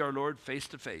shall see our Lord face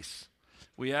to face.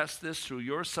 We ask this through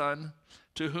your Son,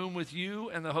 to whom with you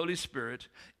and the Holy Spirit,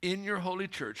 in your holy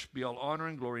church, be all honor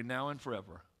and glory now and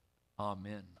forever.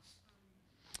 Amen.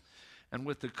 And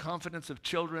with the confidence of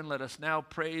children, let us now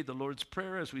pray the Lord's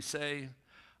Prayer as we say,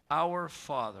 Our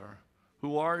Father,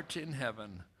 who art in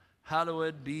heaven,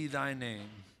 hallowed be thy name.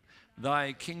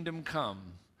 Thy kingdom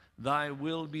come, thy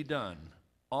will be done,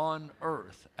 on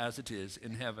earth as it is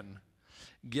in heaven.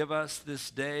 Give us this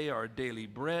day our daily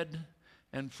bread,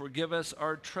 and forgive us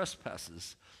our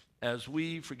trespasses, as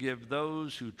we forgive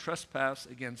those who trespass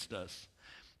against us.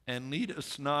 And lead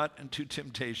us not into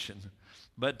temptation,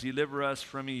 but deliver us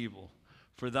from evil.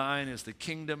 For thine is the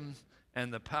kingdom,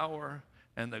 and the power,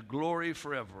 and the glory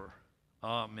forever.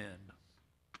 Amen.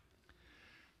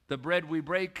 The bread we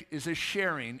break is a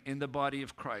sharing in the body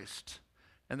of Christ,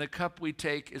 and the cup we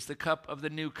take is the cup of the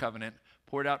new covenant,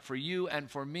 poured out for you and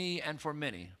for me and for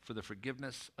many, for the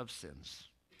forgiveness of sins.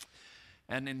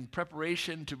 And in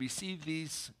preparation to receive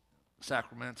these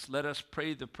sacraments, let us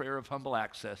pray the prayer of humble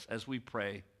access as we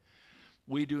pray.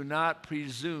 We do not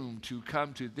presume to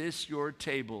come to this your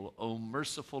table, O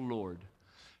merciful Lord,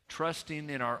 trusting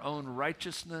in our own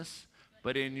righteousness,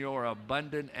 but in your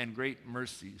abundant and great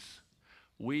mercies.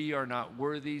 We are not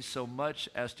worthy so much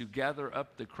as to gather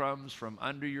up the crumbs from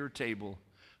under your table,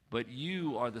 but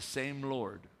you are the same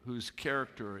Lord, whose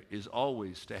character is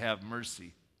always to have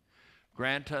mercy.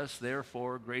 Grant us,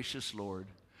 therefore, gracious Lord,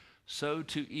 so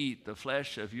to eat the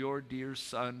flesh of your dear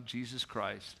Son, Jesus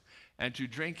Christ, and to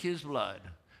drink his blood,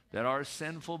 that our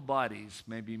sinful bodies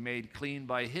may be made clean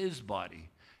by his body,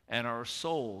 and our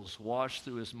souls washed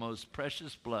through his most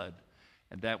precious blood,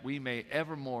 and that we may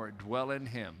evermore dwell in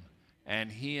him,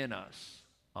 and he in us.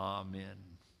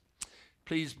 Amen.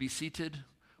 Please be seated.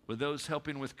 With those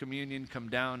helping with communion, come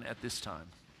down at this time.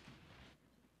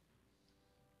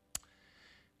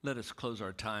 Let us close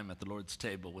our time at the Lord's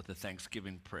table with a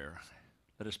thanksgiving prayer.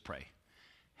 Let us pray.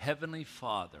 Heavenly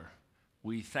Father,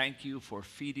 we thank you for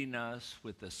feeding us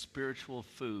with the spiritual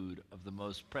food of the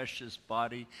most precious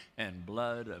body and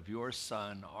blood of your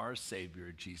Son, our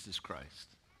Savior, Jesus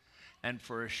Christ. and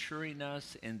for assuring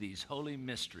us in these holy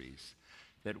mysteries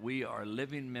that we are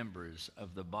living members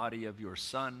of the body of your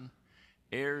Son,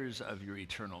 heirs of your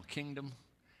eternal kingdom.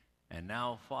 And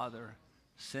now, Father,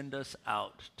 send us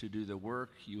out to do the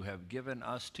work you have given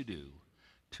us to do,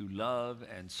 to love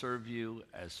and serve you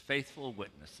as faithful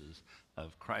witnesses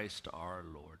of Christ our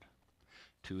Lord.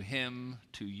 To him,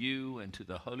 to you, and to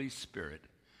the Holy Spirit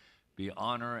be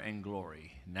honor and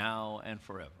glory, now and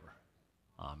forever.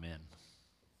 Amen.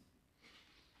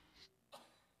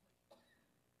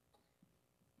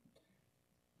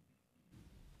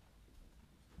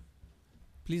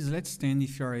 Please let's stand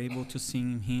if you are able to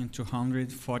sing hymn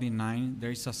 249.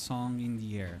 There is a song in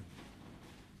the air.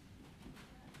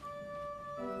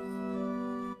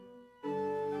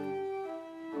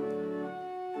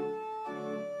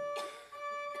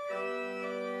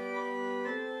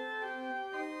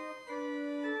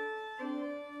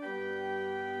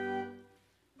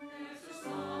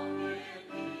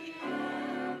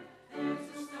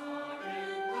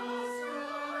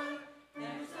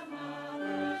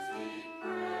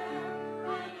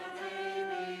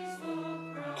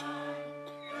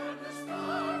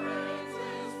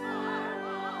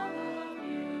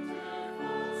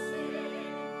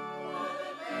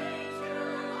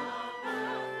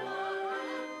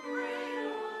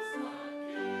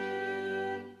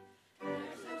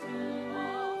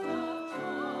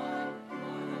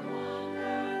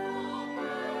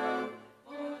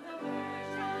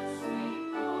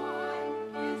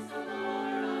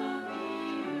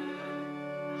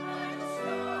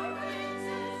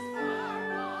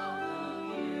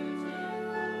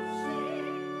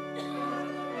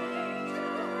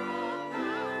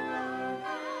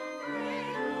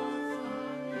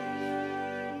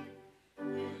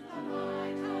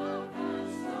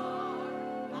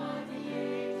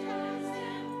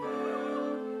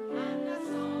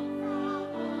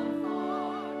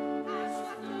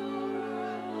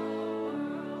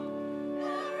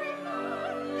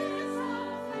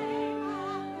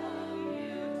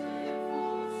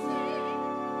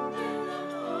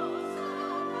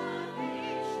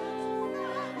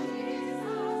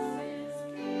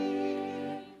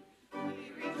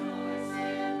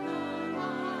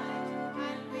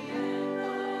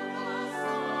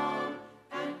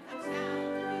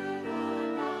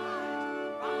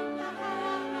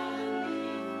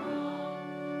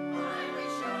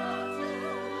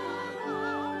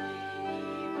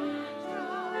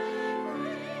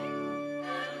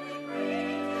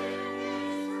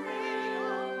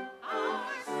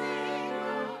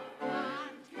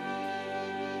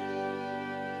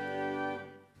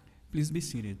 Please be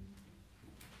seated.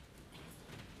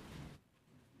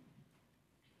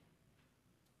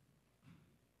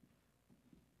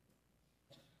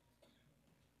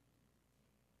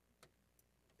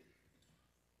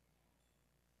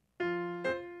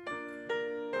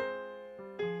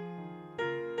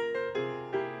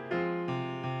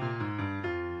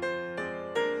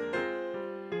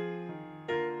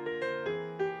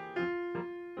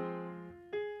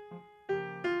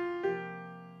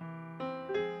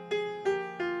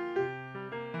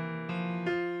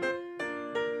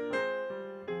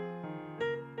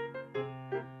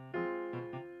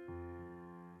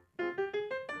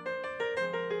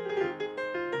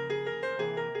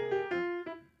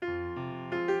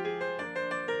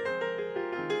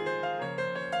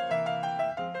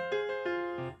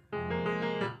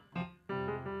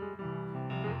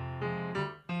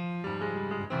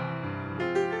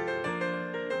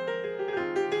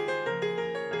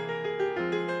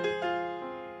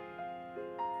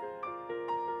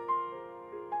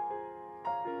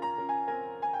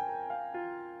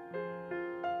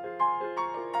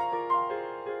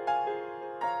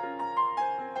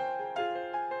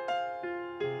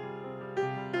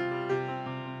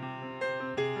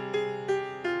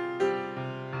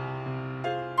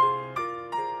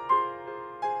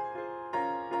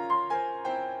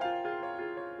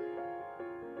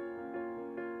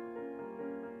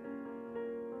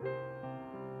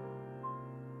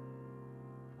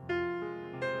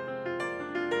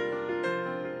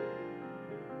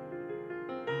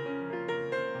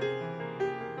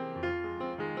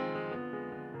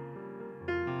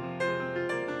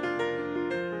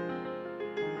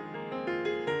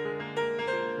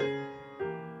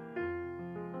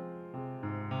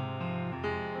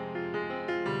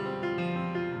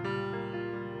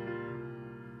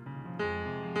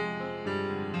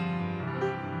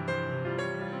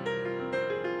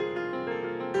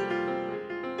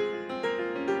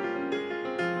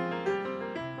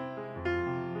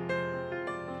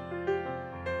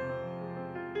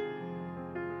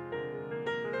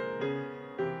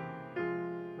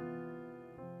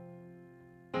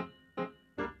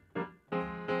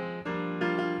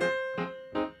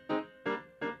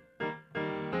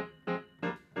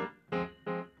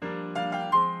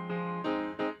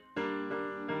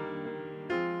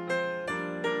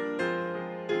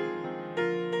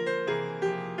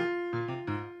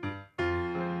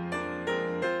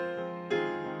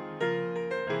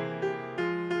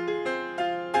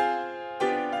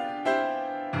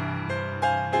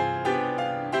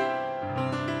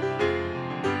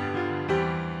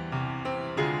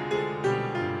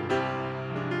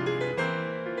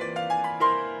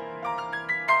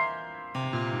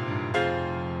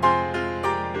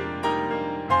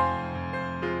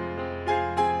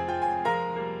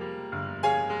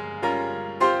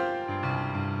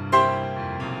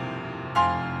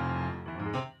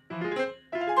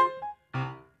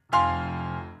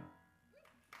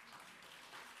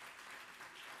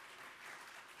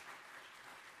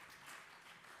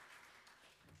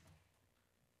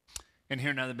 And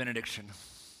hear another benediction.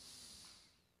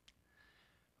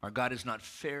 Our God is not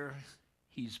fair,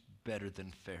 he's better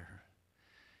than fair.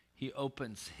 He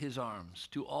opens his arms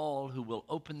to all who will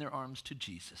open their arms to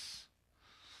Jesus.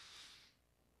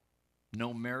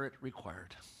 No merit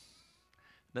required.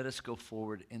 Let us go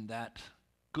forward in that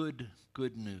good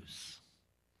news.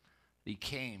 He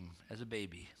came as a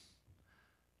baby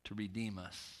to redeem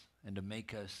us and to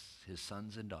make us his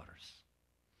sons and daughters.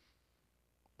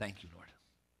 Thank you, Lord.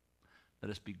 Let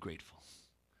us be grateful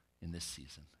in this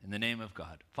season. In the name of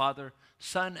God, Father,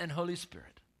 Son, and Holy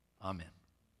Spirit. Amen.